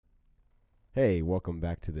Hey, welcome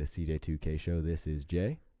back to the CJ2K show. This is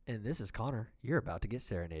Jay. And this is Connor. You're about to get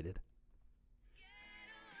serenaded.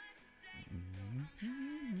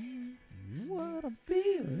 What I'm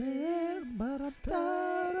feeling, but I'm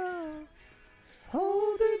tired of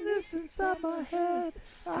holding this inside my head.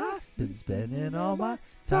 I've been spending all my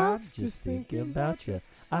time just thinking about you.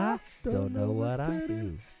 I don't know what I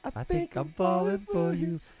do. I think I'm falling for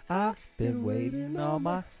you. I've been waiting all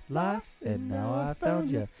my life, and now I found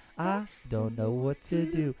you. I don't know what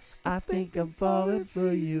to do. I think I'm falling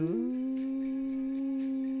for you.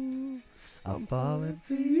 I'm falling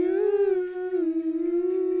for you.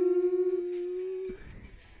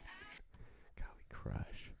 God, we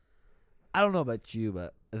crush. I don't know about you,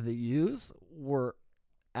 but the U's were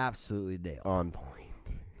absolutely nailed. On point.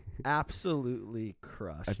 Absolutely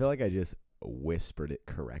crushed. I feel like I just whispered it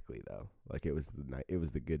correctly though. Like it was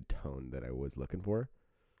the good tone that I was looking for.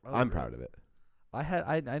 I'm proud of it.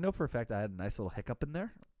 I know for a fact I had a nice little hiccup in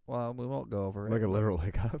there. Well, we won't go over it. Like a literal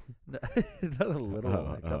hiccup. Not a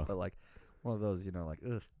literal hiccup, but like one of those, like,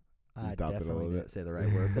 ugh. I definitely didn't say the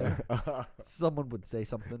right word there. Someone would say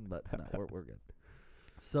something, but no, we're good.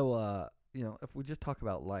 So, if we just talk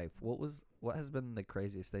about life, what has been the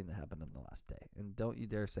craziest thing that happened in the last day? And don't you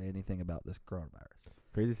dare say anything about this coronavirus.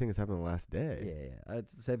 Craziest thing that's happened in the last day. Yeah.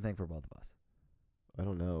 It's the same thing for both of us. I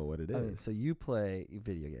don't know what it is. I mean, so you play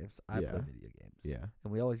video games. I play video games. Yeah.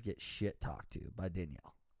 And we always get shit talked to by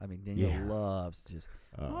Danielle. I mean, Danielle loves to just,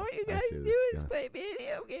 what you guys doing is play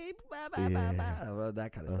video games, blah, blah, blah, blah,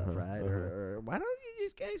 that kind of stuff, right? Or why don't you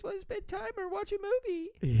just guys want to spend time or watch a movie?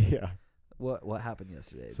 Yeah. What happened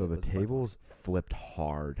yesterday? So the tables flipped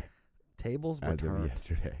hard. Tables were as turned. Of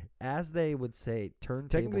yesterday. As they would say, turntables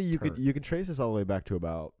Technically, you could trace this all the way back to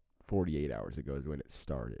about 48 hours ago is when it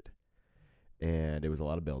started. And it was a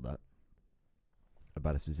lot of build-up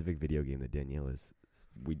about a specific video game that Danielle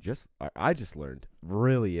I just learned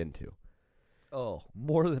really into. Oh,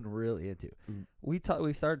 more than really into. We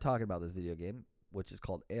started talking about this video game, which is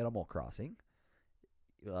called Animal Crossing.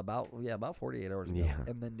 About 48 hours ago. Yeah.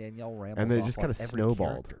 And then Danielle rambled and then it off just kind of every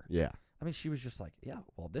snowballed. Character. Yeah. I mean, she was just like, yeah,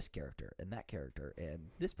 well, this character and that character and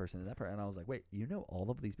this person and that person. And I was like, wait, you know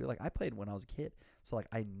all of these people? Like, I played when I was a kid. So, like,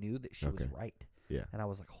 I knew that she was right. Yeah. And I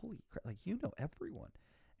was like, holy crap, like, you know everyone.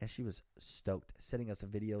 And she was stoked, sending us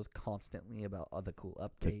videos constantly about other cool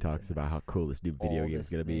updates. TikToks about how cool this new video game is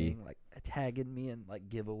going to be. Like, tagging me in, like,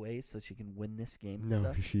 giveaways so she can win this game and no,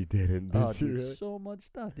 stuff. She didn't. Oh, she dude, really? So much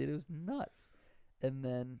stuff, dude. It was nuts. And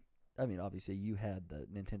then, I mean, obviously, you had the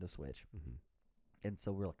Nintendo Switch. Mm-hmm. And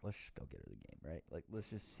so we're like, let's just go get her the game, right? Like, let's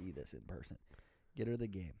just see this in person. Get her the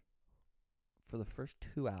game. For the first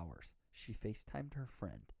 2 hours, she FaceTimed her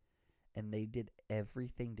friend, and they did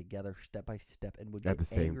everything together, step by step, and would at get the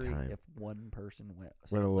same angry time if one person went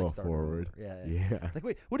a little forward. Yeah. Like,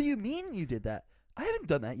 wait, what do you mean you did that? I haven't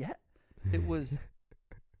done that yet. It was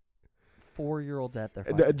 4-year-olds at their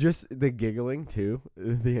finest. Just the giggling too,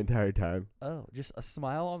 the entire time. Oh, just a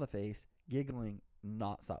smile on the face, giggling.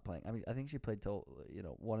 Not stop playing. I mean, I think she played till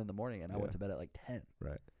 1 in the morning, and I went to bed at like 10.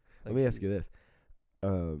 Right. Like, let me ask you this: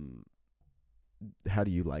 how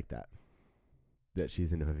do you like that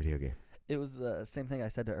she's into a video game? It was the same thing I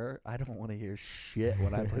said to her. I don't want to hear shit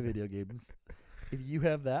when I play video games. If you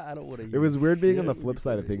have that, I don't want to hear. It was weird being on the when flip you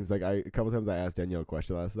side play of things. Like a couple times I asked Danielle a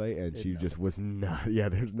question last night, and she just was not. Yeah,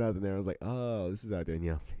 there's nothing there. I was like, oh, this is how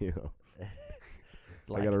Danielle feels.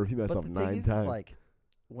 Like, I gotta repeat myself 9 times. Like,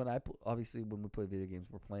 when obviously when we play video games,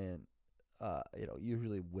 we're playing,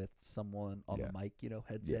 usually with someone on the mic,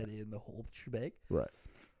 headset in the whole shebang. Right.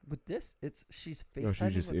 With this, she's FaceTiming No,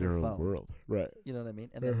 she's just with in her her own phone. world. Right. You know what I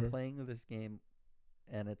mean? And then playing this game,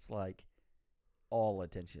 and it's like all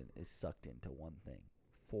attention is sucked into one thing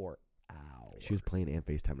for hours. She was playing and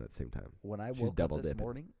FaceTiming at the same time. When I woke up this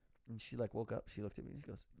morning, and she woke up, she looked at me and she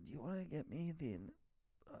goes, "Do you want to get me the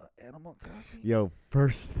Animal Crossing?" Yo,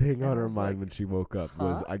 first thing and on I her was mind like, when she woke up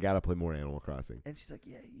was, I gotta play more Animal Crossing. And she's like,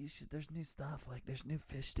 "Yeah, you should. There's new stuff. Like there's new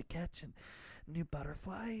fish to catch and new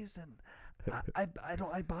butterflies. And I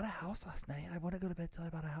bought a house last night. I want to go to bed till I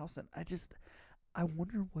bought a house. And I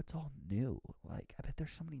wonder what's all new. Like I bet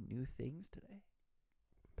there's so many new things today."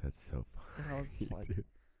 That's so funny. And I was like, dude.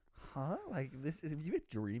 "Huh? Like this? Have you been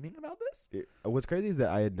dreaming about this?" What's crazy is that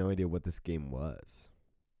I had no idea what this game was.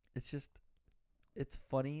 It's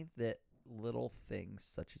funny that little things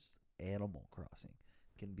such as Animal Crossing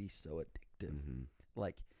can be so addictive. Mm-hmm.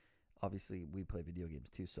 Like, obviously, we play video games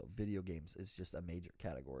too, so video games is just a major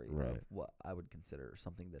category of what I would consider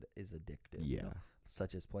something that is addictive. Yeah.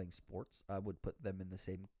 Such as playing sports. I would put them in the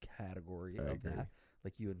same category of agree. that.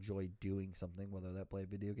 Like, you enjoy doing something, whether that play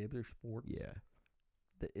video games or sports. Yeah.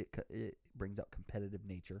 that it brings out competitive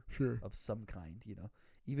nature Sure. of some kind.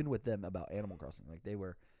 Even with them about Animal Crossing, like they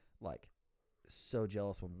were like so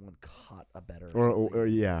jealous when one caught a better Or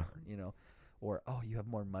yeah. Or you have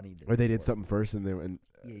more money than Or they me, did something first, and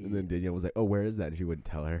then Danielle was like, "Oh, where is that?" And she wouldn't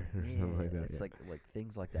tell her, or something like that. It's like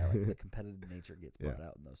things like that. Like the competitive nature gets brought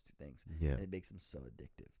out in those two things, yeah, and it makes them so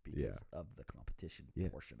addictive because of the competition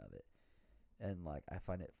portion of it. And like I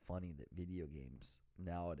find it funny that video games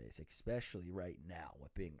nowadays, especially right now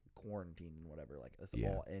with being quarantined and whatever, like that's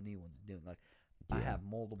all anyone's doing. Like I have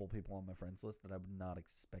multiple people on my friends list that I would not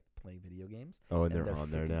expect play video games. Oh, and they're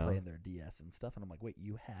on there now playing their DS and stuff. And I'm like, wait,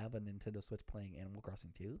 you have a Nintendo Switch playing Animal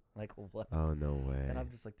Crossing 2? Like what? Oh, no way. And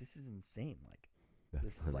I'm just like, this is insane. Like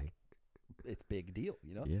this is like, it's big deal,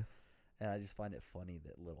 Yeah. And I just find it funny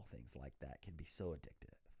that little things like that can be so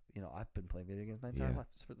addictive. I've been playing video games my entire life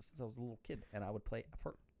since I was a little kid, and I would play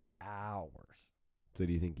for hours. So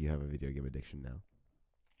do you think you have a video game addiction now?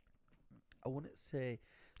 I wouldn't say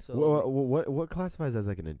so. What classifies as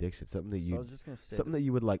like an addiction? Something that I was just gonna say something that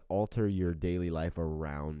you would like alter your daily life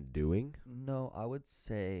around doing? No, I would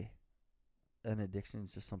say an addiction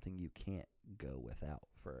is just something you can't go without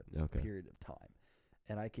for a period of time.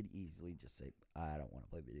 And I could easily just say, I don't want to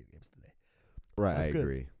play video games today. Right, I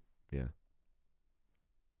agree. Yeah.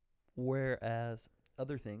 Whereas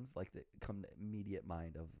other things like that come to immediate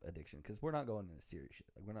mind of addiction, because we're not going into serious shit.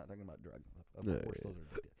 Like we're not talking about drugs and stuff. Of course, those are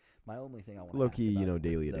addictive. My only thing I want to ask about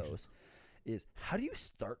daily addiction is how do you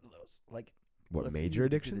start those? Like what major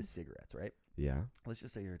addiction? Addicted to cigarettes, right? Yeah. Let's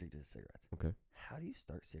just say you're addicted to cigarettes. Okay. How do you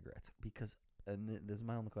start cigarettes? Because this is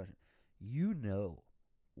my only question.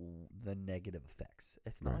 The negative effects.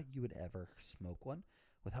 It's not like you would ever smoke one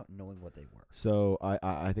without knowing what they were. So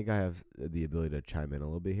I think I have the ability to chime in a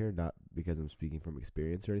little bit here, not because I'm speaking from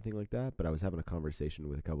experience or anything like that, but I was having a conversation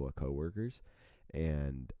with a couple of coworkers,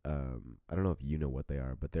 and I don't know if you know what they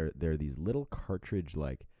are, but they're these little cartridge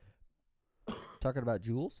like. Talking about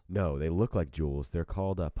Juuls? No, they look like Juuls. They're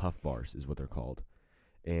called Puff Bars, is what they're called,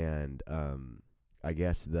 and I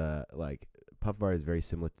guess the like Puff Bar is very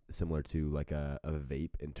similar to like a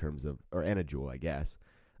vape in terms of, and a Juul, I guess.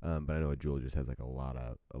 But I know a Juul just has like a lot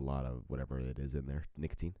of whatever it is in there,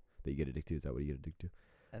 nicotine that you get addicted to. Is that what you get addicted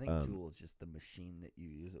to? I think Juul is just the machine that you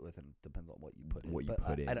use it with, and it depends on what you put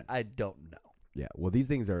in. I don't know. Yeah, well, these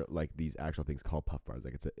things are like these actual things called Puff Bars.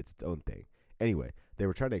 Like it's its own thing. Anyway, they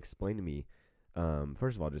were trying to explain to me,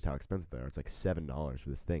 first of all, just how expensive they are. It's like $7 for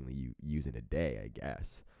this thing that you use in a day, I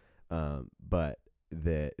guess. But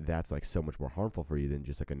that's like so much more harmful for you than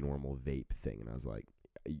just like a normal vape thing. And I was like,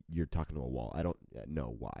 you're talking to a wall. I don't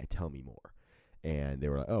know why. Tell me more. And they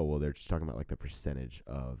were like, oh, well, they're just talking about like the percentage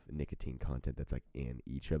of nicotine content that's like in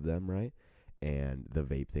each of them, right? And the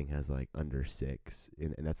vape thing has like under 6,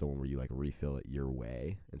 and that's the one where you like refill it your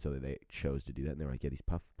way. And so they chose to do that. And they were like, yeah, these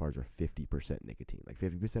Puff Bars are 50% nicotine. Like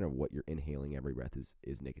 50% of what you're inhaling every breath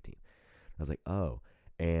is nicotine. I was like, oh.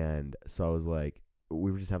 And so I was like,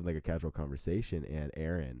 we were just having like a casual conversation, and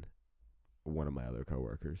Erin, one of my other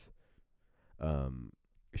coworkers,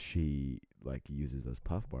 she like uses those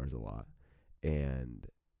Puff Bars a lot, and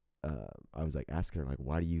I was like asking her like,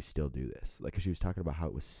 why do you still do this? Like, 'cause she was talking about how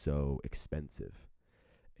it was so expensive,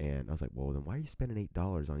 and I was like, well, then why are you spending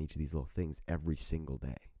 $8 on each of these little things every single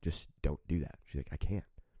day? Just don't do that. She's like, I can't.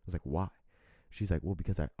 I was like, why? She's like, well,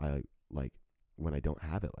 because I like when I don't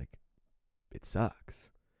have it, like it sucks.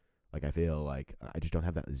 Like I feel like I just don't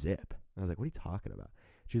have that zip. And I was like, what are you talking about?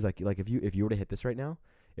 She's like if you were to hit this right now,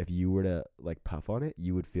 if you were to like puff on it,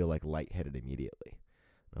 you would feel like lightheaded immediately.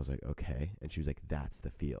 And I was like, okay. And she was like, that's the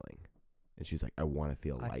feeling. And she's like, I want to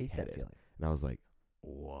feel lightheaded. hate that feeling. And I was like,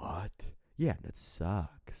 what? Yeah, that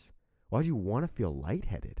sucks. Why'd you want to feel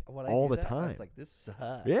lightheaded all the time? It's like, this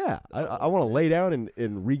sucks. Yeah, I want to lay down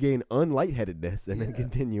and regain unlightheadedness and then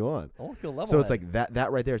continue on. I want to feel level. So it's like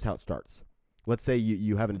that right there is how it starts. Let's say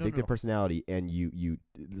you have an addictive personality, and you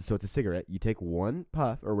so it's a cigarette. You take one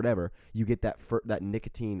puff or whatever, you get that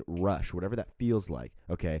nicotine rush, whatever that feels like.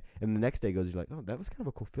 Okay, and the next day goes, you're like, oh, that was kind of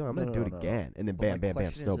a cool feeling. I'm gonna do it again, and then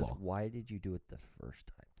bam, snowball. Why did you do it the first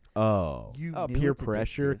time? Oh, peer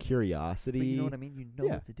pressure, addictive. curiosity. But you know what I mean? You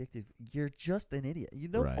know it's addictive. You're just an idiot. You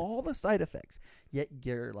know all the side effects, yet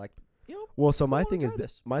you're like, Well, so my thing is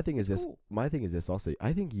this. My thing is this also.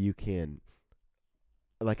 I think you can.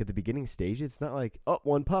 Like at the beginning stage, it's not like, oh,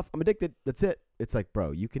 one puff, I'm addicted. That's it. It's like,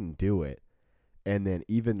 bro, you can do it. And then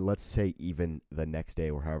let's say the next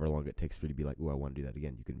day or however long it takes for you to be like, oh, I want to do that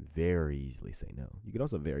again. You can very easily say no. You can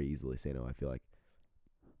also very easily say no. I feel like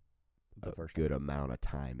the first good amount of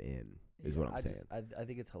time in is what I'm saying. I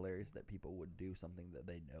think it's hilarious that people would do something that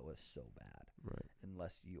they know is so bad. Right.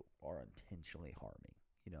 Unless you are intentionally harming,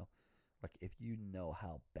 Like if you know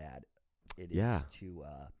how bad it Yeah. is to,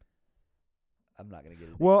 I'm not gonna get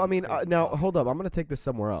into Well, I any mean, crazy now topics, hold up. but I'm going to take this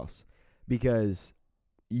somewhere else because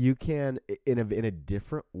you can, in a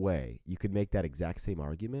different way, you could make that exact same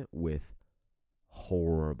argument with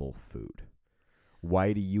horrible food.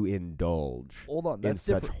 Why do you indulge hold on, in that's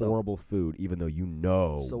such different, though. horrible food, even though you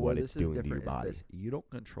know So what where it's this is doing to your different is body? this: you don't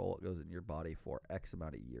control what goes in your body for X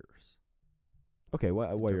amount of years. Okay, while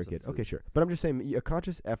you're a terms of kid. food. Okay, sure. But I'm just saying, a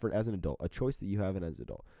conscious effort as an adult, a choice that you have as an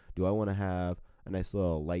adult. Do I want to have a nice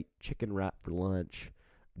little light chicken wrap for lunch?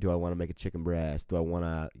 Do I want to make a chicken breast? Do I want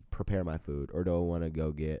to prepare my food? Or do I want to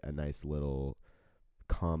go get a nice little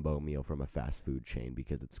combo meal from a fast food chain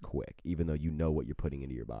because it's quick, even though you know what you're putting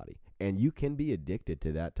into your body? And you can be addicted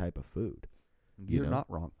to that type of food. You're know? not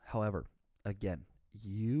wrong. However, again,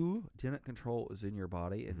 you didn't control what was in your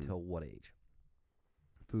body Mhm. until what age?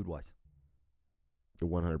 Food wise.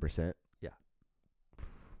 100%? Yeah.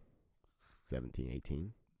 17,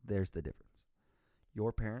 18? There's the difference.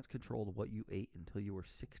 Your parents controlled what you ate until you were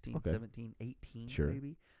 16, Okay. 17, 18, Sure.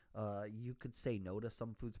 maybe. You could say no to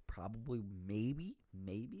some foods, probably, maybe.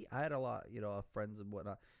 I had a lot, of friends and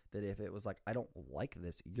whatnot that if it was like, I don't like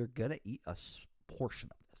this, you're going to eat a portion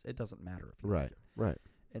of this. It doesn't matter if you like it. Right.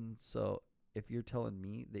 And so if you're telling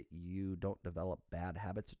me that you don't develop bad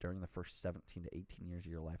habits during the first 17 to 18 years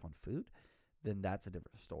of your life on food, then that's a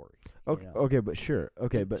different story. Okay, you know? okay, but sure.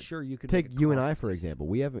 Okay, And but sure, you can take make a you and I, conscious for decision. example.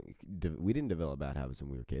 We didn't develop bad habits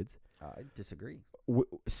when we were kids. I disagree.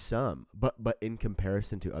 Some, but in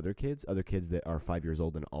comparison to other kids that are 5 years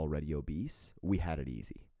old and already obese, we had it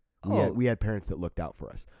easy. We had parents that looked out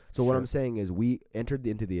for us. So what Sure. I'm saying is, we entered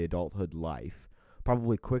into the adulthood life,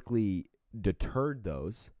 probably quickly deterred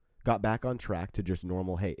those, got back on track to just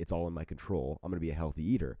normal. Hey, it's all in my control. I'm gonna be a healthy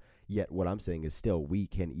eater. Yet what I'm saying is, still, we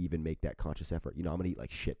can even make that conscious effort. I'm gonna eat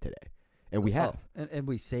like shit today, and we have. And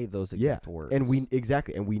we say those exact words. And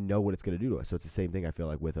we know what it's going to do to us. So it's the same thing, I feel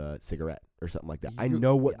like, with a cigarette or something like that. I You-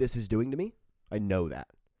 know what yeah. this is doing to me. I know that.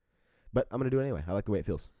 But I'm going to do it anyway. I like the way it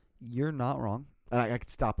feels. You're not wrong. And I could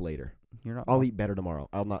stop later. You're not I'll wrong. eat better tomorrow.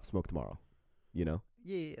 I'll not smoke tomorrow.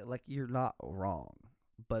 Yeah, like you're not wrong.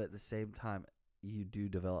 But at the same time, you do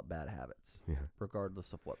develop bad habits, Yeah.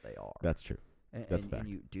 regardless of what they are. That's true. that's fact. And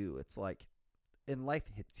you do. It's like, and life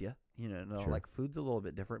hits you. Sure. Like food's a little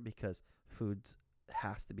bit different because food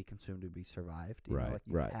has to be consumed to be survived. You know, Right, like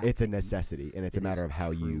you right. have It's to a eat. necessity, and it's a It matter is of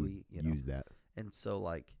how truly, you use that. And so,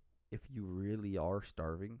 like, if you really are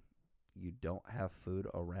starving, you don't have food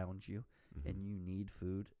around you, Mhm. and you need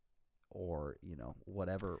food, or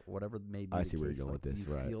whatever may be. I the see where you're case, going like, with this,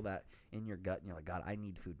 you right. feel that in your gut, and you're like, God, I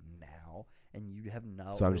need food now, and you have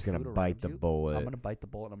no. So I'm no just going food to bite around the you. bullet. I'm gonna bite the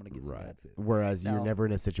bullet. And I'm gonna get some Right. bad food. Whereas you're Now- never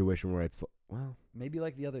in a situation where it's, well, Maybe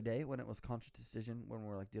like the other day when it was conscious decision when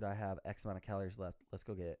we're like, dude, I have X amount of calories left. Let's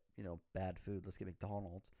go get bad food. Let's get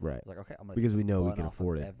McDonald's. right. It's like, okay, I'm gonna Because take we know we one can off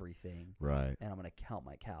afford of it. everything, Right. and I'm gonna count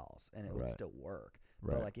my calories, and it would Right. still work.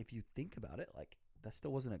 Right. But like if you think about it, like that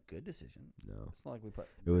still wasn't a good decision. No. It's not like we put.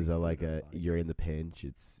 It was great food like in our body. you're in the pinch.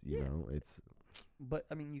 It's, Yeah. it's. But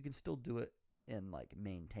I mean, you can still do it and like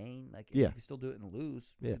maintain. Like Yeah. you can still do it and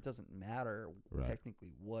lose. Yeah. It doesn't matter Right. technically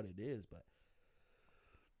what it is, but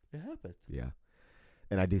it happens. Yeah.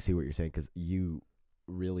 And I do see what you're saying, because you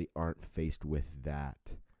really aren't faced with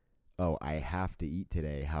that. Oh, I have to eat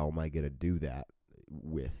today. How am I going to do that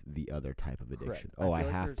with the other type of addiction? Correct. I Oh, I feel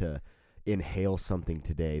like have to inhale something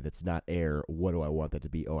today that's not air. What do I want that to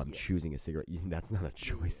be? Oh, I'm Yeah. choosing a cigarette. That's not a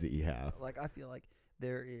choice that you have. Like I feel like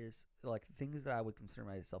there is like things that I would consider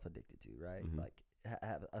myself addicted to, right? Mhm. Like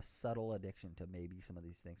have a subtle addiction to maybe some of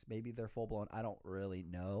these things. Maybe they're full blown. I don't really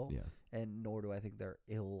know, Yeah. and nor do I think they're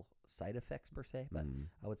ill side effects per se. But Mhm.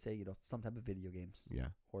 I would say some type of video games Yeah.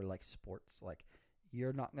 or like sports. Like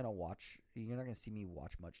you're not gonna see me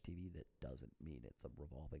watch much TV that doesn't mean it's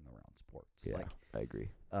revolving around sports. Yeah. Like I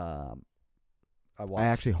agree. I watch. I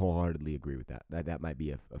actually wholeheartedly agree with that. That might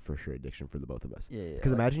be a for sure addiction for the both of us. yeah.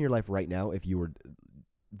 Because like, imagine your life right now if you were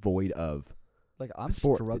void of. like I'm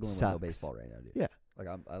sport that struggling with no sucks. baseball right now, dude. Yeah. Like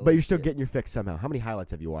But you're still legit- getting your fix somehow. How many highlights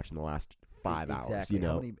have you watched in the last 5 hours? Exactly. You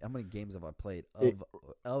know, how many games have I played It-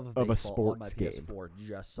 of a baseball on my sports game. PS4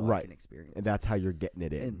 just so I Right. can experience and it. that's how you're getting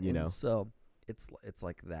it in. And- you and know, so it's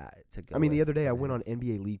like that to go. I mean, the with other day I everything went on else.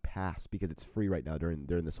 NBA League Pass because it's free right now during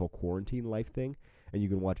this whole quarantine life thing, and you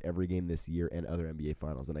can watch every game this year and other NBA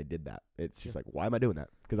finals. And I did that. It's just Sure. like, why am I doing that?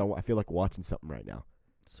 Because I feel like watching something right now.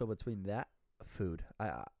 So between that food,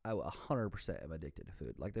 I 100% am addicted to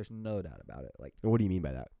food. Like there's no doubt about it. Like And what do you mean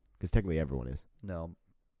by that? Because technically everyone is. no,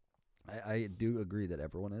 I do agree that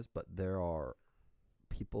everyone is, but there are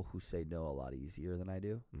people who say no a lot easier than I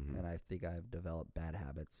do, Mhm. and I think I've developed bad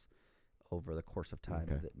habits over the course of time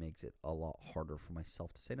Okay. that makes it a lot harder for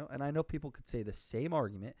myself to say no. And I know people could say the same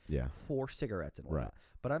argument Yeah. for cigarettes and whatnot. Right.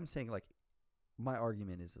 But I'm saying, like, my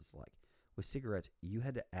argument is like, with cigarettes, you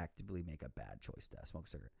had to actively make a bad choice to smoke a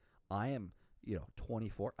cigarette. I am,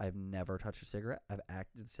 24. I've never touched a cigarette. I've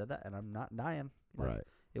actively said that, and I'm not dying. Like, Right.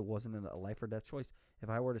 It wasn't a life or death choice. If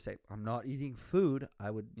I were to say I'm not eating food, I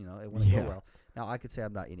would, it wouldn't Yeah. go well. Now I could say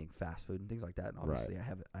I'm not eating fast food and things like that, and obviously I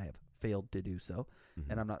have failed to do so. Mhm.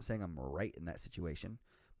 And I'm not saying I'm right in that situation,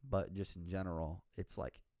 but just in general, it's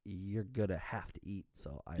like you're gonna have to eat.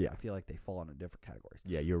 So I feel like they fall into different categories.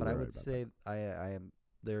 Yeah, you're But right. I would about say I am.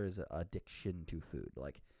 There is an addiction to food.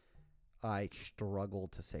 Like I struggle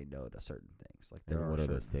to say no to certain things. Like there And are what are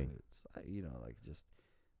certain those things? foods.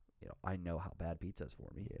 I know how bad pizza is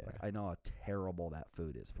for me. Yeah. Like I know how terrible that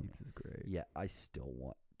food is for that. me. Pizza's great. Yet I still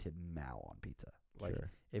want to mow on pizza. Like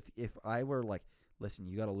Sure. if I were like, listen,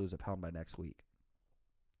 you got to lose a pound by next week.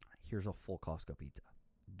 Here's a full Costco pizza.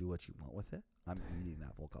 Do what you want with it. I'm eating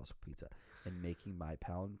that full Costco pizza and making my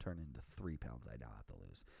pound turn into 3 pounds I now have to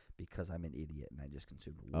lose because I'm an idiot and I just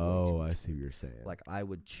consumed way too Oh, much I see food. what you're saying. Like I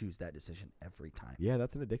would choose that decision every time. Yeah,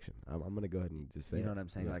 that's an addiction. I'm gonna go ahead and just say. You know it. what I'm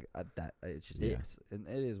saying? Yeah. Like that, it just Yeah. is, and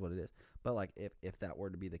it is what it is. But like, if that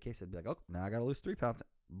were to be the case, I'd be like, oh, now I gotta lose 3 pounds,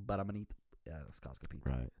 but I'm gonna eat this Costco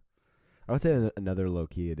pizza. Right. I would say another low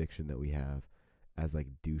key addiction that we have, as like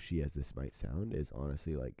douchey as this might sound, is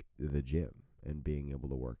honestly like the gym and being able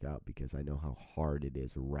to work out, because I know how hard it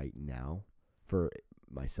is right now for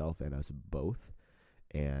myself and us both.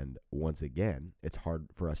 And once again, it's hard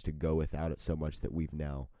for us to go without it so much that we've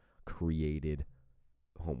now created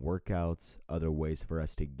home workouts, other ways for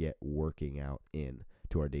us to get working out in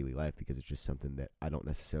to our daily life, because it's just something that I don't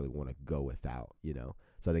necessarily want to go without,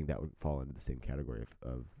 So I think that would fall into the same category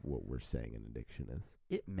of what we're saying an addiction is.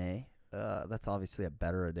 It may. That's obviously a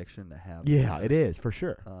better addiction to have. Yeah, than it others. is for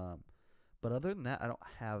sure. But other than that, I don't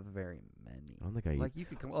have very many. I don't think I Like you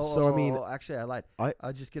could come. So, I mean, actually, I lied.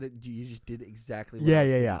 I just get it. You just did exactly. What yeah, I was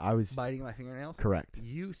yeah, doing. yeah. I was Biting my fingernails. correct.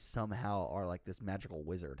 You somehow are like this magical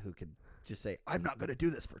wizard who could just say, "I'm not going to do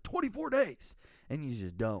this for 24 days," and you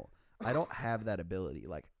just don't. I don't have that ability.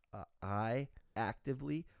 Like I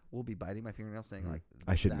actively will be biting my fingernails, saying like,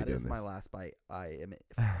 I shouldn't be "That is doing my this." last bite. I am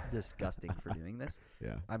disgusting for doing this.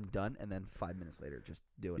 Yeah. I'm done," and then 5 minutes later, just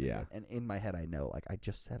do it Yeah. again. And in my head, I know, like, I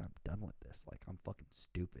just said I'm done with this. Like, I'm fucking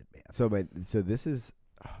stupid, man. So this is,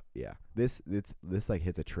 this like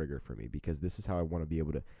hits a trigger for me, because this is how I want to be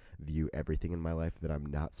able to view everything in my life that I'm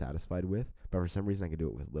not satisfied with. But for some reason, I can do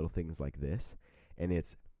it with little things like this, and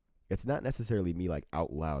it's not necessarily me like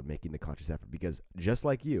out loud making the conscious effort, because just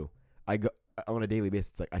like you, I go on a daily basis.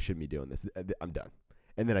 It's like, I shouldn't be doing this. I'm done,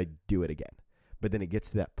 and then I do it again. But then it gets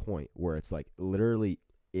to that point where it's like literally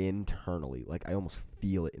internally, like I almost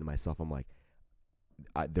feel it in myself. I'm like,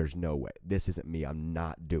 there's no way. This isn't me. I'm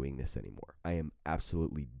not doing this anymore. I am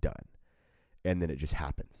absolutely done. And then it just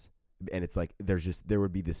happens. And it's like there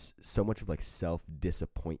would be this so much of like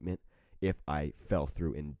self-disappointment if I fell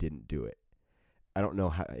through and didn't do it. I don't know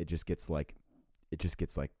how it just gets like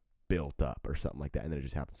built up or something like that, and then it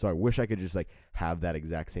just happens. So I wish I could just like have that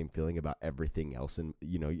exact same feeling about everything else in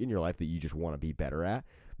your life that you just want to be better at,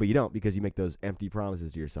 but you don't, because you make those empty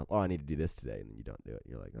promises to yourself. Oh, I need to do this today, and then you don't do it.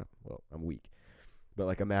 You're like, oh, well, I'm weak. But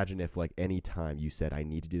like, imagine if like any time you said I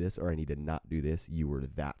need to do this or I need to not do this, you were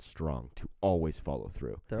that strong to always follow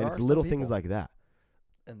through. There And are it's some little people- things like that.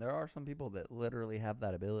 And there are some people that literally have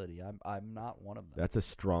that ability. I'm not one of them. That's a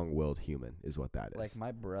strong-willed human, is what that is. Like,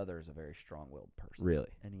 my brother's a very strong-willed person. Really?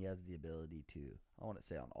 And he has the ability to, I want to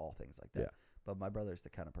say on all things like that. Yeah. But my brother's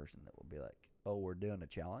the kind of person that will be like, oh, we're doing a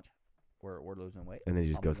challenge. We're losing weight. And then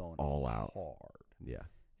he just I'm goes going all out. hard. Yeah.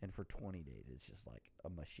 And for 20 days, it's just like a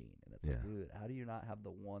machine. And it's Yeah. like, dude, how do you not have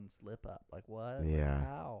the one slip up? Like, what? Yeah. Like,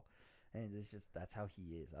 how? And it's just, that's how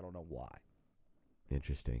he is. I don't know why.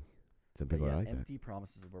 Interesting. Some But people yeah, are like that. empty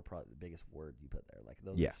promises were probably the biggest word you put there. Like,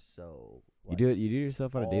 those Yeah. are so. You Like, do it. You do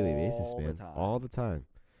yourself on a daily basis, all the man. time. All the time.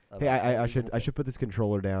 about Hey, I every should little I thing. should put this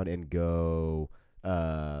controller down and go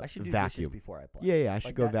I should do dishes vacuum. before I play. Yeah, I should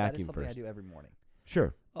Like go that is vacuum something I first. do every morning.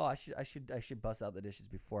 Sure. Oh, I should bust out the dishes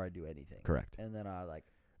before I do anything. Correct. And then I like.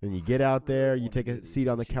 And you get out there, you wanna take do a these seat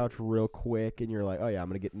on the couch real dishes. quick, and you're like, oh yeah, I'm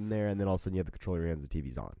gonna get in there, and then all of a sudden you have the controller in your hands, the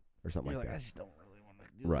TV's on, or something You're like like, I that. just don't really want to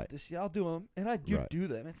do Right. this. Yeah, I'll do them, and I do Right. do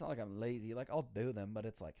them. It's not like I'm lazy. Like I'll do them, but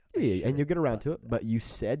it's like. I Yeah, and should've you'll get around to it. busted But you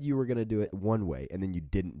said you were gonna do it one way, and then you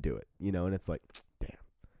didn't do it. And it's like, damn.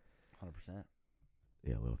 100%.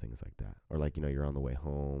 Yeah, little things like that. Or like, you're on the way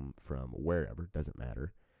home from wherever, doesn't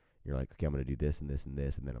matter. You're like, okay, I'm going to do this and this and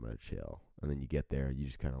this, and then I'm going to chill. And then you get there, you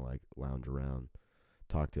just kind of like lounge around,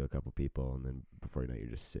 talk to a couple people, and then before you know it, you're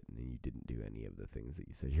just sitting and you didn't do any of the things that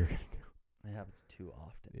you said you were going to do. It happens too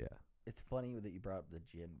often. Yeah. It's funny that you brought up the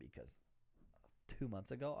gym because 2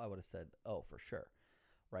 months ago I would have said, "Oh, for sure."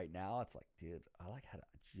 Right now it's like, dude, I like had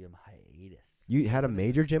a gym hiatus. You had a Opening the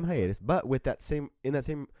major gym store. hiatus, but with that same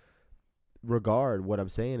regard, what I'm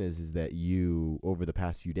saying is that you over the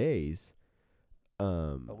past few days,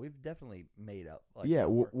 But we've definitely made up. Like, yeah,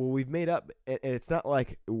 we're- well, we've made up, and it's not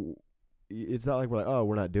like we're like, oh,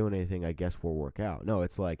 we're not doing anything. I guess we'll work out. No,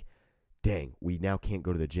 it's like, dang, we now can't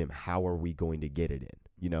go to the gym. How are we going to get it in?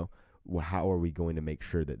 You know, how are we going to make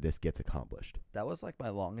sure that this gets accomplished? that was like my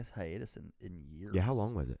longest hiatus in years. Yeah, how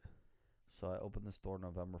long was it? So I opened the store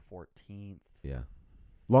November 14th. Yeah,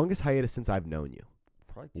 longest hiatus since I've known you.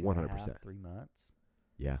 Probably 100%. 3 months.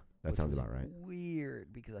 Yeah, that which sounds was about right.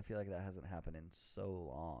 Weird because I feel like that hasn't happened in so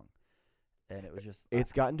long, and it was just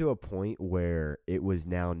It's gotten to a point where it was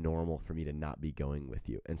now normal for me to not be going with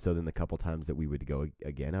you. And so then the couple times that we would go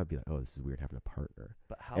again, I'd be like, oh, this is weird having a partner.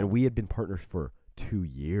 But how And we had been partners for 2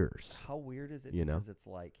 years. how weird is it? You know? Because it's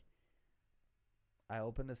like I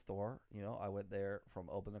opened a store. I went there from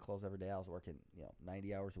open to close every day. I was working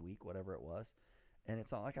 90 hours a week, whatever it was, and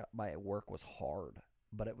it's not like my work was hard.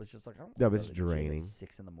 But it was just like, I don't Yeah, want but to it's go to the gym draining. at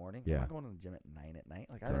 6 in the morning. Yeah. I'm not going to the gym at 9 at night.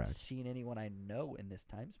 Like, I haven't Correct. seen anyone I know in this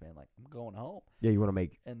time span. Like, I'm going home. Yeah, you want to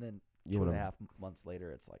make. And then You 2.5 months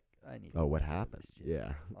later, it's like, I need to Oh, go what back to happened? this gym.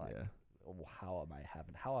 Yeah, Like, yeah,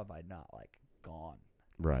 How have I not, like, gone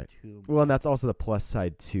right. 2 Well, and that's also the plus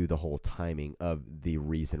side to the whole timing of the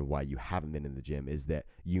reason why you haven't been in the gym is that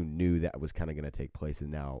you knew that was kind of going to take place,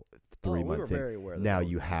 and now 3 months we in, were very aware that now that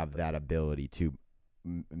was you gonna have happen. that ability to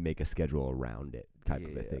make a schedule around it, type of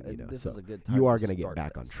a Yeah, thing. and this so is a good time you are to gonna get start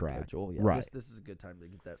back that on track. schedule. Yeah, Right. This is a good time to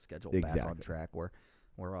get that schedule back on Exactly. track.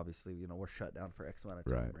 We're obviously we're shut down for X amount of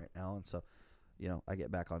time Right. right now, and so I get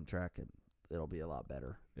back on track and it'll be a lot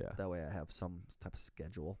better. yeah, That way I have some type of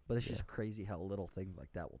schedule. But it's Yeah. just crazy how little things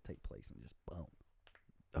like that will take place and just boom.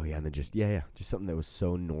 oh yeah, and then just something that was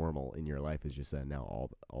so normal in your life is just now all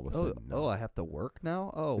of a sudden. Oh, I have to work now?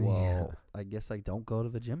 Oh, Yeah. well, I guess I don't go to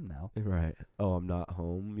the gym now. Right. Oh, I'm not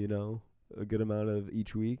home. A good amount of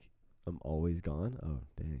each week. I'm always gone. Oh,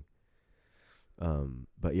 dang.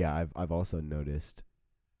 But yeah, I've also noticed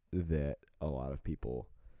that a lot of people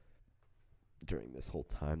during this whole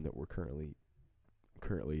time that we're currently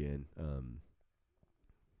in,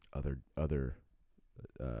 other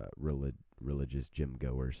religious gym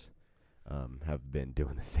goers, have been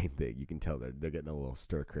doing the same thing. You can tell they're getting a little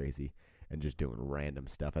stir crazy and just doing random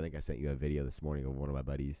stuff. I think I sent you a video this morning of one of my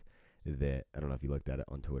buddies that I don't know if you looked at it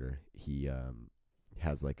on Twitter. He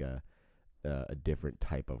has like a different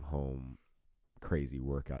type of home crazy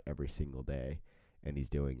workout every single day, and he's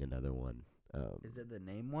doing another one. Is it the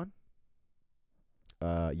name one?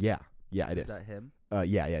 Yeah, it is. Is that him?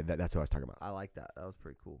 Yeah, that's what I was talking about. I like that. That was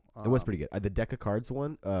pretty cool. It was pretty good. The deck of cards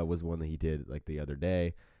one was one that he did like the other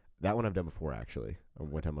day. That one I've done before actually.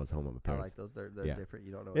 One time I was home with my I parents. like those. They're Yeah. different.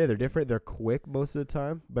 You don't know. Yeah, they're anything. different. They're quick most of the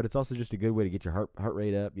time, but it's also just a good way to get your heart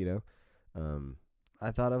rate up.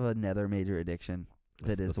 I thought of another major addiction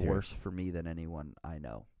that is let's hear it. worse for me than anyone I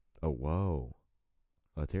know. Oh, whoa.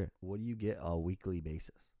 Let's hear it. What do you get on a weekly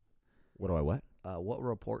basis? What do I what? What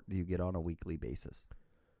report do you get on a weekly basis?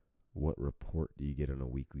 What report do you get on a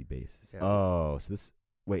weekly basis? Yeah. Oh, so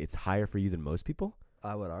wait, it's higher for you than most people?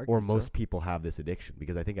 I would argue. Or so. most people have this addiction?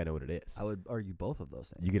 Because I think I know what it is. I would argue both of those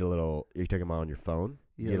things. You get a little, you're talking about on your phone?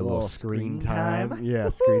 You You get a little screen time. time? Yeah,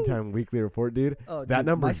 screen time weekly report, dude. Oh, that dude,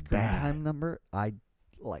 number's my screen bad. time number. I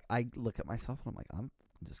look at myself and I'm like, I'm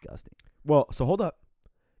disgusting. Well, so hold up.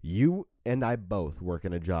 You and I both work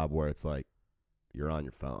in a job where it's like you're on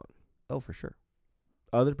your phone. Oh, for sure.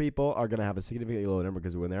 Other people are going to have a significantly lower number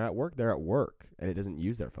because when they're at work, and it doesn't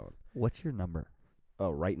use their phone. What's your number? Oh,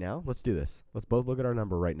 right now? Let's do this. Let's both look at our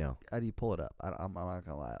number right now. How do you pull it up? I'm not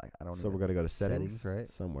gonna lie. Like, I don't. So even, we're going to go to settings. settings, right?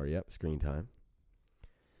 Somewhere, yep, screen time.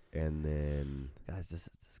 And then Guys, this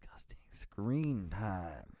is disgusting. Screen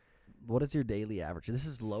time. What is your daily average? This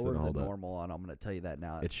is lower than hold up. normal, and I'm going to tell you that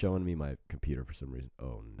now. it's showing me my computer for some reason.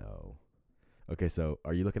 Oh, no. Okay, so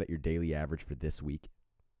are you looking at your daily average for this week?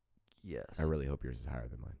 Yes. I really hope yours is higher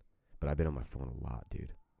than mine. But I've been on my phone a lot,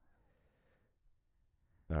 dude.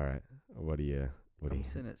 All right. What do you... I'm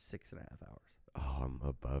sitting at 6.5 hours. Oh, I'm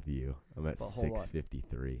above you. I'm at But hold on.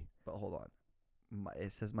 6:53. But hold on.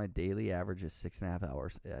 It says my daily average is 6.5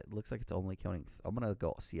 hours. It looks like it's only counting. I'm going to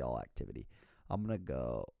go see all activity. I'm going to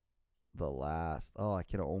go the last. Oh, I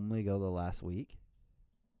can only go the last week.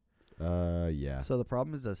 Yeah. So the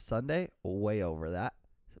problem is Sunday, way over that.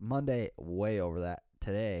 Monday, way over that.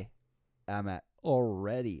 Today, I'm at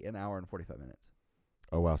already an hour and 45 minutes.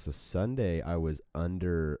 Oh wow. So Sunday I was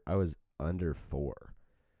under 4.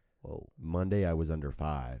 Whoa. Monday I was under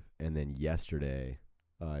 5, and then yesterday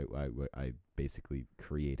I basically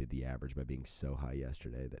created the average by being so high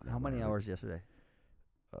yesterday that How many hours yesterday?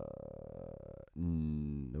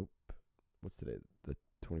 Nope. What's today? The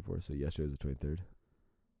 24th. So yesterday was the 23rd.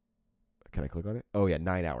 Can I click on it? Oh yeah,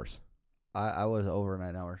 9 hours. I was over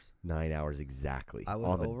 9 hours. 9 hours exactly. I was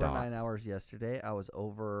on the over dot. 9 hours yesterday. I was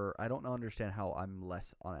over. I don't understand how I'm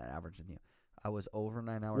less on an average than you. I was over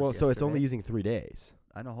 9 hours. Well, so it's only yesterday. using 3 days.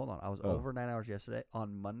 I know. Hold on. I was Oh. over 9 hours yesterday.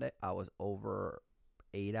 On Monday, I was over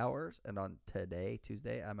 8 hours, and on today,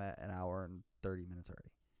 Tuesday, I'm at 1 hour and 30 minutes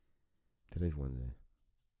already. Today's Wednesday.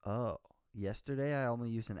 Oh, yesterday I only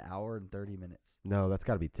used 1 hour and 30 minutes. No, that's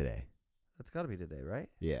got to be today. That's got to be today, right?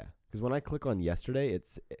 Yeah, because when I click on yesterday,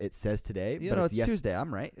 it says today. You but know, it's it's Tuesday.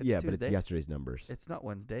 I'm right. It's yeah, Tuesday. but it's yesterday's numbers. It's not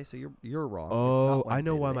Wednesday, so you're wrong. It's Oh, not I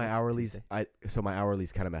know Wednesday why today, my it's hourly's. Tuesday. So my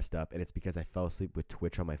hourly's kind of messed up, and it's because I fell asleep with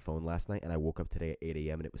Twitch on my phone last night, and I woke up today at 8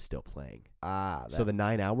 a.m. and it was still playing. So the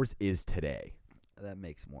 9 hours is today, that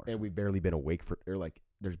makes more and sense. we've barely been awake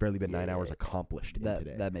there's barely been 9 hours Yeah. accomplished in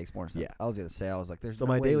today. That makes more sense. Yeah. I was gonna say, I was like, there's So no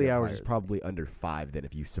my way daily you're hours higher is than me. probably under 5. Then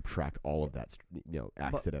if you subtract all of that,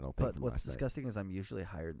 accidental thing But from what's last night. disgusting is I'm usually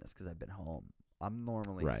higher than this because I've been home. I'm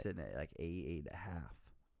normally Right. sitting at like 8.5.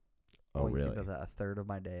 Oh, You really? think of that, a third of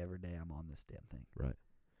my day every day I'm on this damn thing. Right.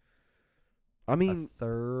 I mean, a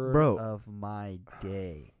third bro. of my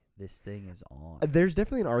day, this thing is on. there's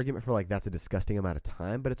definitely an argument for like that's a disgusting amount of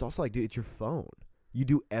time, but it's also like, dude, it's your phone. You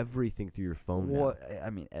do everything through your phone now. What I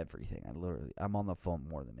mean, everything. I'm on the phone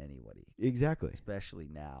more than anybody, Exactly. especially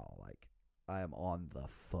now. Like I am on the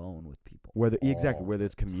phone with people. Whether all it's the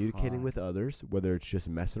communicating time. with others, whether it's just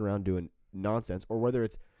messing around doing nonsense, or whether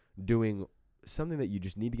it's doing something that you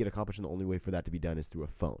just need to get accomplished, and the only way for that to be done is through a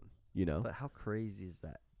phone. You know. But how crazy is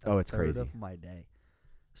that? Oh, it's third crazy. of my day.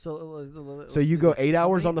 So So you go 8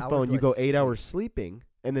 hours on the phone, do you I go 8 sleep? hours sleeping,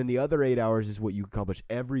 and then the other 8 hours is what you accomplish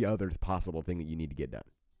every other possible thing that you need to get done.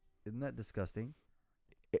 Isn't that disgusting?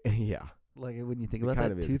 Yeah. Like when you think It about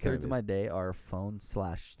kind that, of is, it 2/3 kind of of my is. day are phone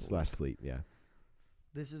slash sleep. Slash sleep. Yeah.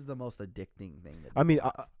 This is the most addicting thing. I mean,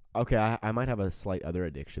 okay, I might have a slight other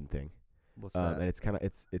addiction thing. What's that? And it's kind of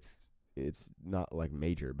it's not like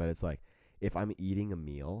major, but it's like if I'm eating a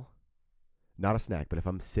meal, not a snack, but if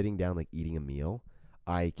I'm sitting down like eating a meal,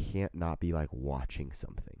 I can't not be like watching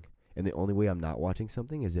something. And the only way I'm not watching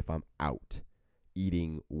something is if I'm out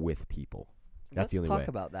eating with people. That's Let's the only talk way.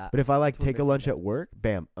 about that. But if I like since we're take a missing lunch that. at work,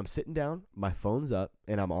 bam, I'm sitting down, my phone's up,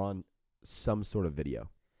 and I'm on some sort of video,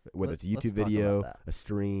 whether it's a Let's YouTube talk about video, that. a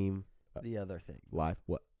stream, The other thing, live.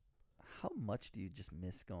 What, how much do you just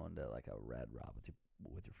miss going to like a Red Rob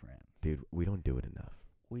with your friends? dude? We don't do it enough.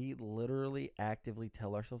 We literally actively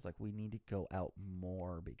tell ourselves like we need to go out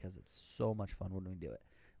more because it's so much fun when we do it.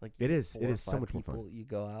 Like It you get is. It 4 or is so 5 much more fun. people, you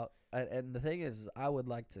go out, and the thing is, I would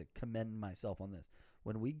like to commend myself on this.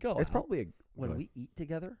 When we go It's out, probably when we eat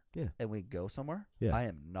together, Yeah. and we go somewhere, Yeah. I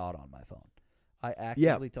am not on my phone. I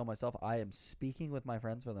actively tell myself I am speaking with my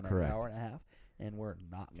friends for the next Correct. hour and a half, and we're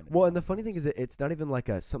not going to. Well, and the funny thing is that it's not even like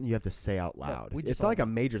something you have to say out No, loud. we It's just not all like a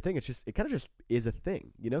know. major thing. It's just it kind of just is a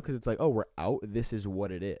thing, you know? Because it's like, oh, we're out. This is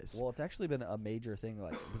what it is. Well, it's actually been a major thing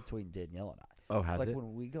like between Danielle and I. Oh, has Like it?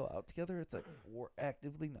 when we go out together, it's like we're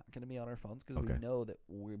actively not going to be on our phones because Okay. we know that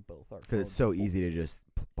we both are. Because it's so easy to just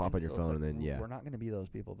pop on your so it's phone like, and then we're not going to be those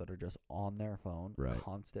people that are just on their phone Right.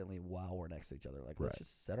 constantly while we're next to each other. Like Right. let's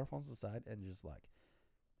just set our phones aside and just like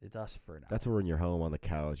it's us for an hour. That's when you're home on the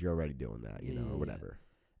couch. You're already doing that, you know, Yeah. or whatever.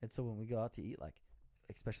 And so when we go out to eat, like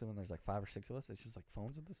especially when there's like 5 or 6 of us, it's just like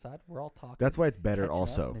phones at the side. We're all talking. That's why it's better catching up,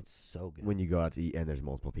 also and it's so good. when you go out to eat and there's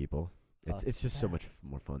multiple people. Oh, It's it's just so the much best.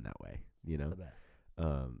 more fun that way, you It's know. the best.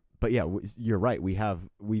 But yeah, you're right.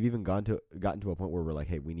 We've even gotten to a point where we're like,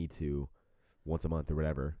 hey, we need to once a month or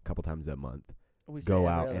whatever, a couple times a month, We say go every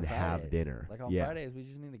out other and have Fridays. dinner. Like on Yeah. Fridays, we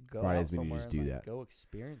just need to go Fridays out we need to somewhere just and, do like, that. go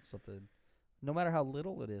experience something. No matter how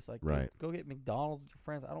little it is, like Right. go get McDonald's with your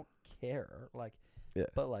friends. I don't care, like, Yeah.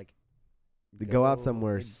 but like, Go out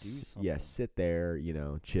somewhere, and do something. sit there, you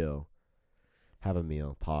know, chill, have a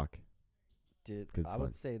meal, talk. Dude, 'Cause it's I would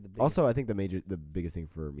fun. say the biggest, Also, I think the biggest thing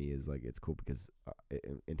for me is like it's cool because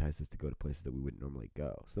it entices us to go to places that we wouldn't normally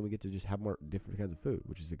go. So then we get to just have more different kinds of food,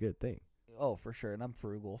 which is a good thing. oh for sure, and I'm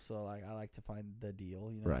frugal, so like I like to find the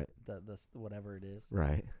deal, you know, Right. the whatever it is.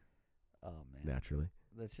 Right. Oh man, Naturally.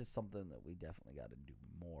 that's just something that we definitely got to do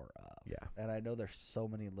more of. Yeah. And I know there's so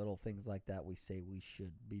many little things like that we say we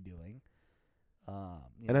should be doing. You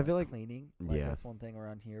And I know, feel like- cleaning. Like yeah. that's one thing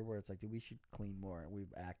around here where it's like, dude, we should clean more, and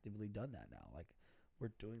we've actively done that now. Like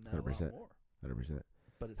we're doing that 100%. a lot more. 100%.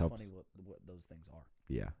 But it's Helps. funny what those things are.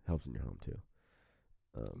 Yeah. Helps in your home too.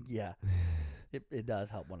 Yeah, it does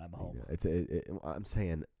help when I'm home. Yeah, I'm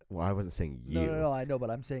saying Well, I wasn't saying you. No, I know,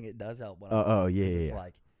 but I'm saying it does help. When Oh, yeah, because yeah, it's yeah.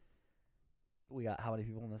 like, we got how many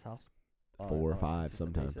people in this house? 4 or on a 5 consistent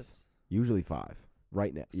sometimes. basis? Usually 5.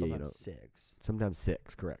 Right now, yeah, Sometimes 6. sometimes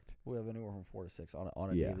 6. Correct. We have anywhere from 4 to 6 on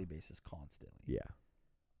a Yeah. daily basis constantly. Yeah.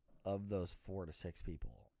 Of those 4 to 6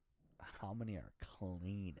 people, how many are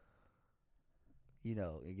clean? You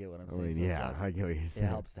get what I'm I saying? mean, So it's yeah, like, I get what you're it saying.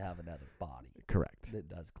 helps to have another body Correct. that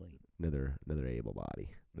does clean Another able body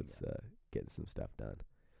that's getting some stuff done.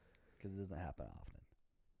 because it doesn't happen often.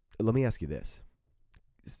 Let me ask you this,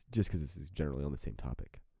 just because this is generally on the same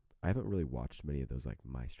topic. I haven't really watched many of those like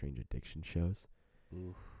My Strange Addiction shows,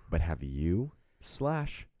 Ooh. but have you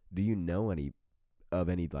 / do you know any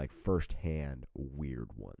like firsthand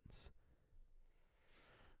weird ones?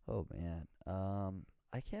 Oh man,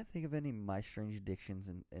 I can't think of any My Strange Addictions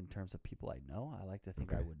in terms of people I know. I like to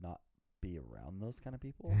think I Okay. would not be around those kind of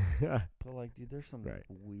people. But like, dude, there's some Right.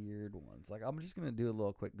 weird ones. Like, I'm just gonna do a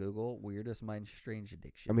little quick Google weirdest My Strange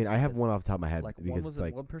Addiction. I mean, I have one off the top of my head Like because it's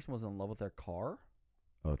like, one person was in love with their car.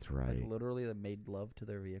 oh, that's right. Like literally, they made love to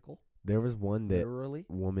their vehicle. There was one that Literally.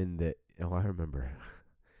 woman that I remember.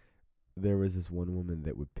 There was this one woman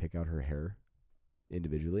that would pick out her hair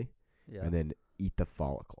individually Yeah. and then eat the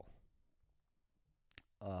follicle.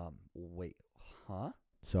 Wait. Huh?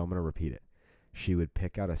 So I'm going to repeat it. She would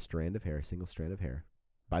pick out a single strand of hair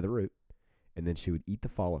by the root, and then she would eat the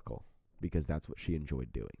follicle because that's what she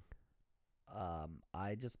enjoyed doing.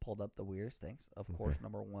 I just pulled up the weirdest things. Of Okay. course,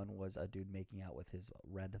 number 1 was a dude making out with his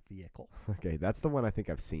red vehicle. Okay, that's the one I think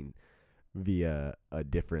I've seen via a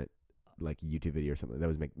different like YouTube video or something that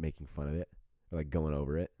was making fun of it, or like going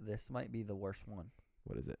over it. This might be the worst one.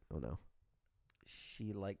 What is it? Oh no.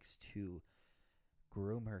 She likes to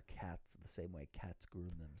groom her cats the same way cats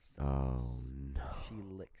groom Oh themselves. no. She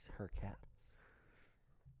licks her cats.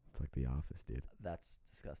 It's like The Office, dude. That's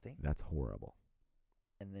disgusting. That's horrible.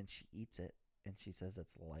 And then she eats it, and she says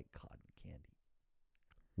it's like cotton candy.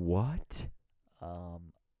 What?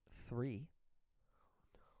 3,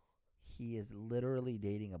 he is literally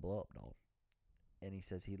dating a blow-up doll, and he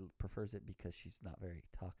says he prefers it because she's not very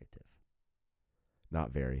talkative.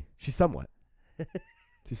 Not very. She's somewhat.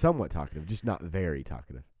 She's somewhat talkative, just not very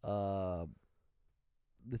talkative.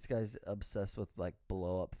 This guy's obsessed with like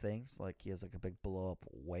blow-up things. Like he has like a big blow-up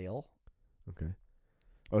whale. Okay.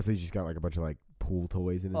 Oh, so he's just got like a bunch of like pool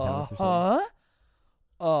toys in his house or something?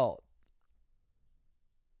 Oh.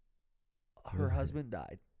 What Her is it? husband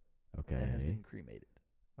died Okay. and has been cremated.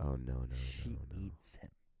 Oh no. She eats him.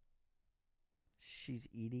 She's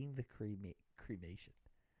eating the cremation.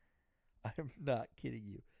 I'm not kidding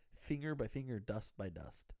you. Finger by finger, dust by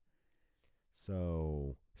dust.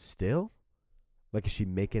 So still? Like, is she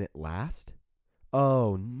making it last?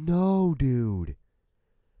 Oh no, dude.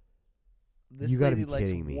 This You gotta lady be likes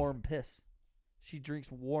kidding me. warm piss. She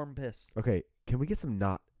drinks warm piss. Okay, can we get some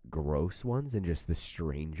not gross ones and just the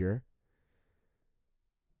stranger?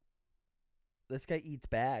 This guy eats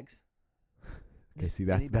bags. Okay, Just see,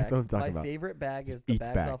 any that's what I'm bags. talking My about. favorite bag is Just the eats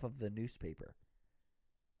bags bag. off of the newspaper.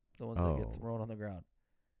 The ones that get Oh. thrown on the ground.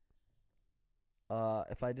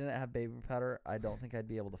 If I didn't have baby powder, I don't think I'd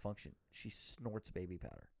be able to function. She snorts baby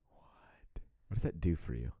powder. What does that do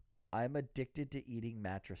for you? I'm addicted to eating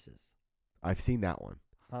mattresses. I've seen that one.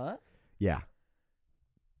 Huh? Yeah.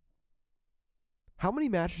 How many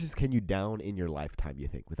mattresses can you down in your lifetime, you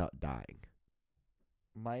think, without dying?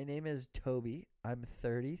 My name is Toby. I'm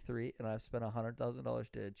 33, and I've spent $100,000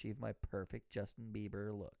 to achieve my perfect Justin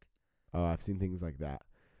Bieber look. Oh, I've seen things like that.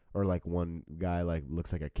 Or like one guy like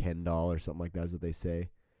looks like a Ken doll or something like that is what they say.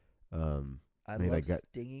 I mean, love like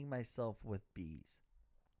stinging myself with bees.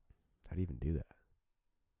 how do you even do that?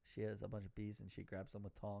 She has a bunch of bees, and she grabs them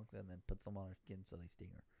with tongs and then puts them on her skin so they sting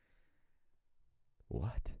her.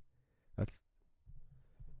 What? That's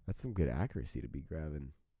some good accuracy to be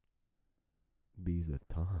grabbing bees with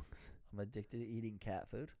tongs. I'm addicted to eating cat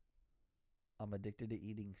food. I'm addicted to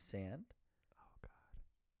eating sand. Oh God.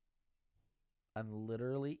 I'm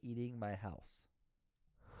literally eating my house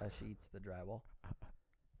as she eats the drywall.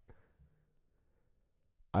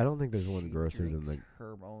 I don't think there's one She grosser than drinks the.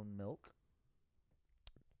 her own milk.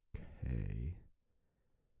 Okay.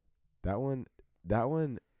 That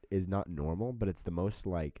one is not normal, but it's the most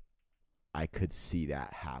like I could see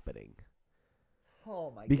that happening.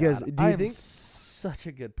 Oh my Because god! do you I am think- such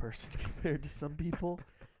a good person compared to some people,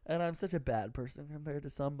 and I'm such a bad person compared to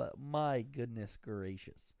some. But my goodness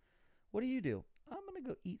gracious, what do? I'm gonna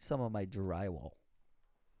go eat some of my drywall.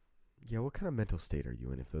 Yeah, what kind of mental state are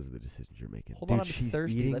you in if those are the decisions you're making? Hold Dude, on, I'm she's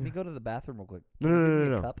thirsty. eating. Let me go to the bathroom real quick. No, Can no, you no, give me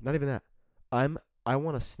no, a no. cup? Not even that. I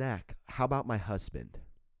want a snack. How about my husband?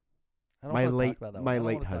 I don't my wanna late- talk about that my one. I don't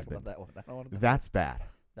late wanna talk husband. about that one. I don't wanna talk That's bad.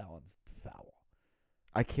 That one's foul.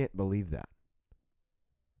 I can't believe that.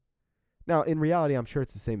 Now, in reality, I'm sure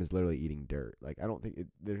it's the same as literally eating dirt. Like, I don't think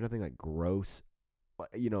there's nothing like gross.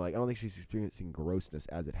 You know, like I don't think she's experiencing grossness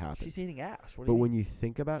as it happens. She's eating ash. What do But you when mean? you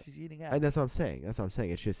think about, She's eating ash. and that's what I'm saying.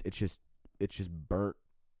 It's just burnt.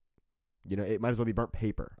 You know, it might as well be burnt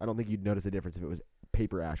paper. I don't think you'd notice a difference if it was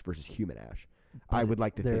paper ash versus human ash. But I would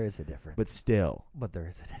like to there think, is a difference. but still, But there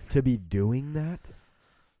is a difference. to be doing that,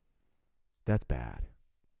 that's bad.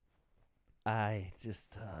 I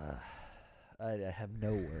just I have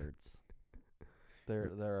no words.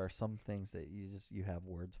 There are some things that you have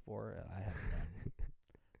words for, and I have none.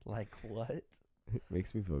 Like what? It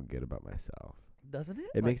makes me feel good about myself. Doesn't it?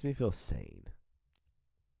 It makes me feel sane.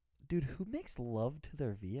 Dude, who makes love to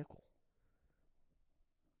their vehicle?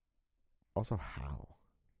 Also, how?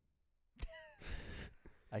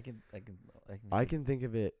 I can I can think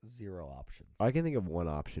of it. zero options. I can think of one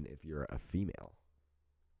option if you're a female.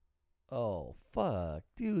 Oh fuck,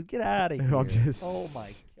 dude, get out of I'm here! just- Oh my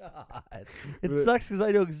god, it But- sucks because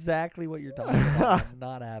I know exactly what you're talking about. I'm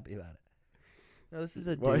not happy about it. No, this is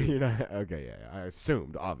a dude. Well, you're not. Okay, yeah. I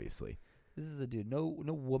assumed, obviously. This is a dude. No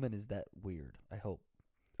woman is that weird. I hope.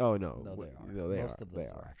 Oh no. No, they Wh- are. No, they Most are. of They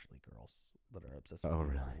those are are. actually girls that are obsessed Oh, with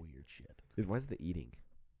really? weird shit. Why is the eating?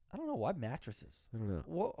 I don't know why mattresses. I don't know.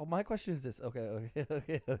 Well, my question is this. Okay.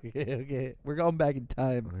 We're going back in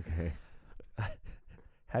time. Okay.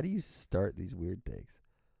 How do you start these weird things?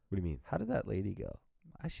 What do you mean? How did that lady go?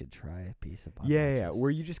 I should try a piece of my Yeah. mattress. Were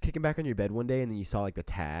you just kicking back on your bed one day and then you saw like the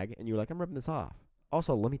tag and you were like, I'm ripping this off.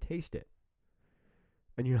 Also, let me taste it.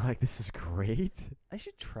 And you're like, this is great. I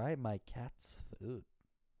should try my cat's food.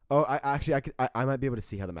 Oh, I might be able to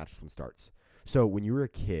see how the mattress one starts. So when you were a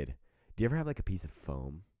kid, do you ever have like a piece of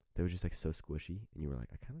foam that was just like so squishy and you were like,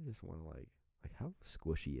 I kind of just want to like how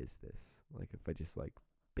squishy is this? Like if I just like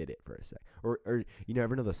bit it for a sec, or you know,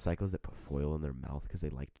 ever know those cycles that put foil in their mouth because they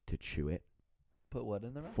like to chew it? Put what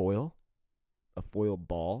in their mouth? Foil, a foil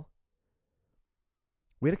ball.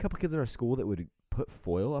 We had a couple kids in our school that would put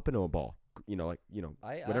foil up into a ball. You know, like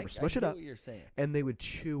whatever, smush it get up, what you're saying. and they would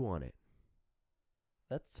chew on it.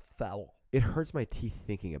 That's foul. It hurts my teeth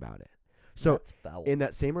thinking about it. So That's foul. in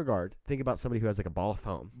that same regard, think about somebody who has like a ball of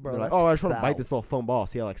foam. Bro, They're like, that's oh, I just want to foul. bite this little foam ball,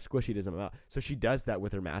 see how like squishy it is in my mouth. So she does that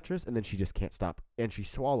with her mattress, and then she just can't stop, and she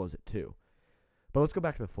swallows it too. But let's go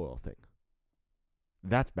back to the foil thing.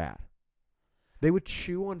 That's bad. They would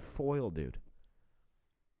chew on foil, dude.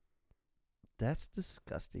 That's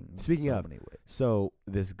disgusting. In Speaking so of, many ways. So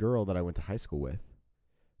this girl that I went to high school with,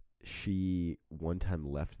 she one time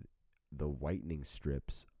left the whitening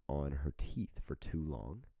strips on her teeth for too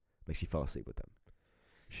long. Like she fell asleep with them.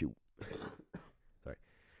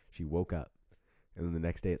 She woke up, and then the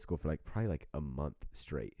next day at school for like probably like a month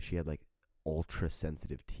straight, she had like ultra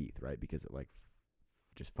sensitive teeth, right? Because it like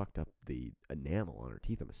just fucked up the enamel on her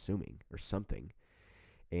teeth, I'm assuming, or something.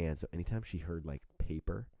 And so anytime she heard like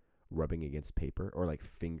paper rubbing against paper, or like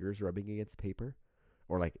fingers rubbing against paper,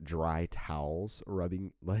 or like dry towels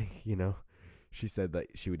rubbing, like, you know, she said that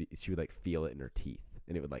she would like feel it in her teeth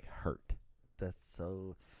and it would like hurt. That's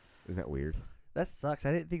so. Isn't that weird? That sucks.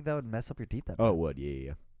 I didn't think that would mess up your teeth that Oh, bad. it would.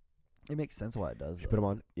 Yeah. It makes sense why it does. She put them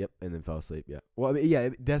on. Yep, and then fell asleep. Yeah. Well, I mean, yeah,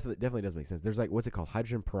 it definitely does make sense. There's like, what's it called?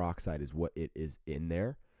 Hydrogen peroxide is what it is in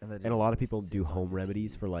there, and a lot of people do home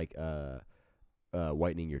remedies for like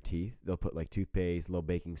whitening your teeth. They'll put like toothpaste, a little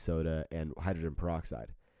baking soda, and hydrogen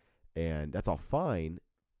peroxide, and that's all fine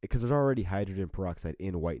because there's already hydrogen peroxide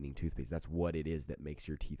in whitening toothpaste. That's what it is that makes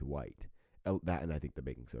your teeth white. That, and I think the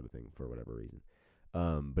baking soda thing for whatever reason.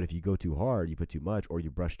 But if you go too hard, you put too much, or you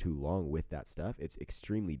brush too long with that stuff, it's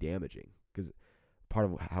extremely damaging because part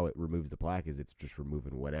of how it removes the plaque is it's just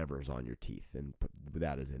removing whatever's on your teeth and put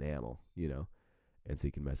that as enamel, you know, and so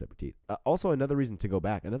you can mess up your teeth. Also, another reason to go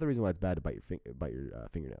back, another reason why it's bad to bite your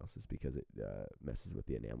fingernails is because it messes with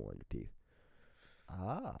the enamel on your teeth.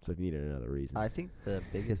 Ah. So if you needed another reason, I think the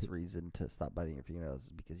biggest reason to stop biting your fingernails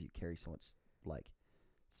is because you carry so much like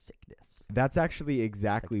sickness. that's actually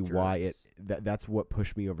exactly Like why germs. that's what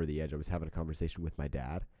pushed me over the edge. I was having a conversation with my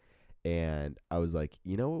dad, and I was like,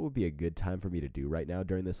 you know what would be a good time for me to do right now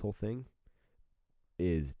during this whole thing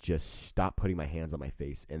is just stop putting my hands on my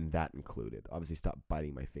face, and that included obviously stop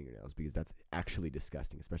biting my fingernails because that's actually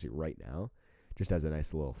disgusting, especially right now, just as a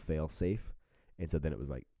nice little fail safe. And so then it was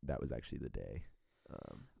like that was actually the day.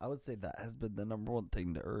 I would say that has been the number one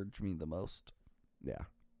thing to urge me the most. Yeah,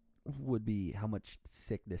 Would be how much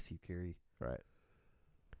sickness you carry. right.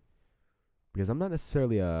 Because I'm not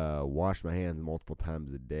necessarily a wash my hands multiple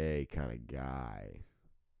times a day kind of guy.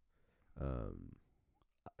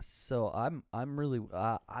 So I'm really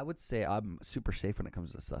I would say I'm super safe when it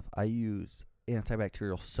comes to this stuff. I use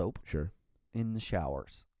antibacterial soap Sure. in the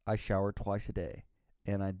showers. I shower twice a day,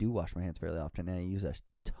 and I do wash my hands fairly often, and I use a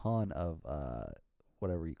ton of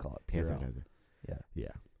whatever you call it, Hand Purell. sanitizer. Yeah.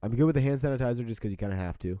 Yeah. I'm good with the hand sanitizer just because you kind of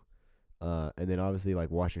have to. And then obviously, like,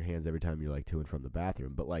 wash your hands every time you're, like, to and from the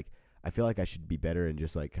bathroom. But, like, I feel like I should be better and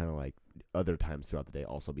just, like, kind of, like, other times throughout the day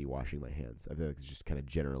also be washing my hands. I feel like it's just kind of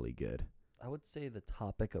generally good. I would say the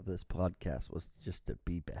topic of this podcast was just to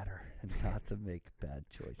be better and not to make bad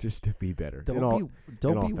choices. Just to be better. Don't all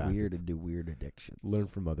be weird facets. and do weird addictions. Learn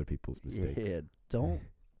from other people's mistakes. Yeah, don't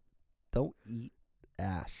eat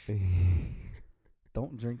ash.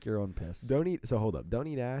 Don't drink your own piss. Don't eat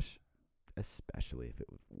ash, especially if it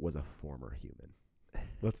was a former human.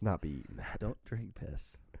 Let's not be eating that. Don't drink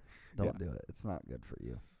piss. Don't do it. It's not good for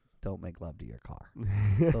you. Don't make love to your car.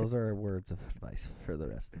 Those are words of advice for the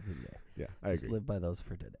rest of the day. Yeah, I Just agree. live by those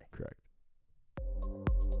for today. Correct.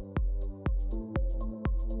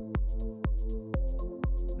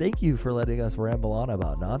 Thank you for letting us ramble on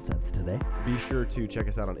about nonsense today. Be sure to check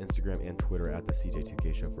us out on Instagram and Twitter at the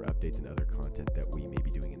CJ2K Show for updates and other content that we may be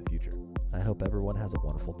doing in the future. I hope everyone has a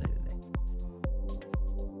wonderful day today.